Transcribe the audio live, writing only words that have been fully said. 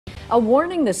A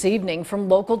warning this evening from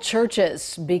local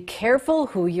churches. Be careful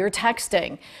who you're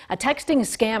texting. A texting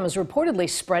scam is reportedly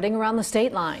spreading around the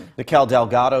state line. Nicole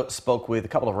Delgado spoke with a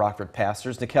couple of Rockford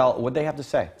pastors. Nicole, what did they have to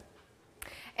say?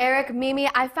 Eric, Mimi,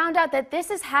 I found out that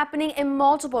this is happening in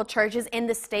multiple churches in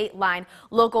the state line.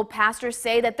 Local pastors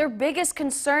say that their biggest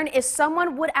concern is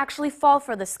someone would actually fall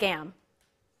for the scam.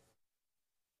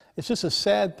 It's just a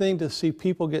sad thing to see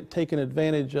people get taken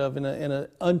advantage of in an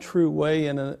untrue way,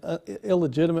 in an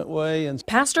illegitimate way. And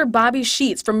Pastor Bobby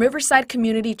Sheets from Riverside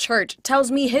Community Church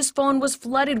tells me his phone was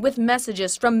flooded with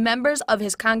messages from members of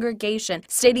his congregation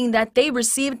stating that they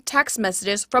received text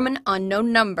messages from an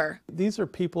unknown number. These are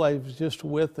people I was just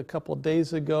with a couple of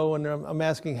days ago, and I'm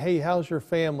asking, hey, how's your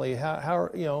family? How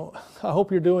I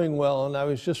hope you're doing well, and I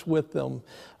was just with them.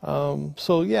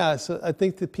 So yeah, I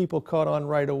think that people caught on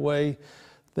right away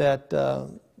that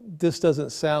this doesn't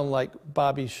sound like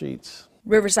Bobby Sheets.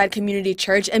 Riverside Community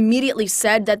Church immediately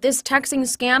said that this texting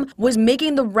scam was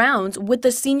making the rounds with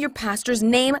the senior pastor's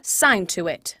name signed to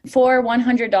it. 4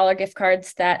 $100 gift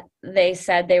cards that they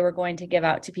said they were going to give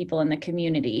out to people in the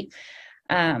community.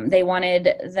 They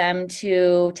wanted them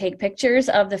to take pictures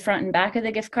of the front and back of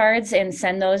the gift cards and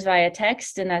send those via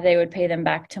text, and that they would pay them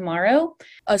back tomorrow.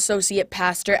 Associate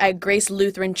pastor at Grace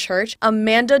Lutheran Church,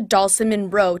 Amanda Dawson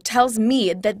Monroe, tells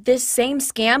me that this same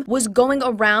scam was going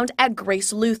around at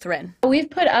Grace Lutheran. We've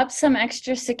put up some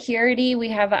extra security. We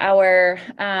have our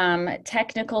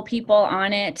technical people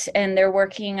on it, and they're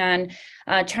working on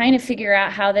trying to figure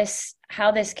out how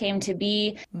this came to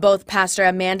be. Both Pastor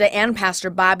Amanda and Pastor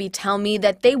Bobby tell me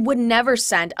that they would never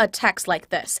send a text like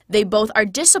this. They both are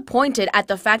disappointed at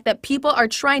the fact that people are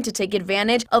trying to take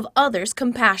advantage of others'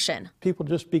 compassion. People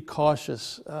just be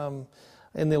cautious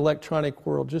in the electronic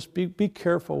world. Just be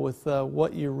careful with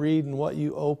what you read and what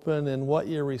you open and what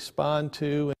you respond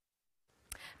to.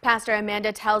 Pastor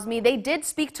Amanda tells me they did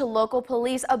speak to local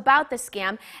police about the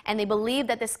scam, and they believe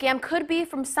that the scam could be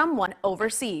from someone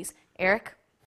overseas. Eric?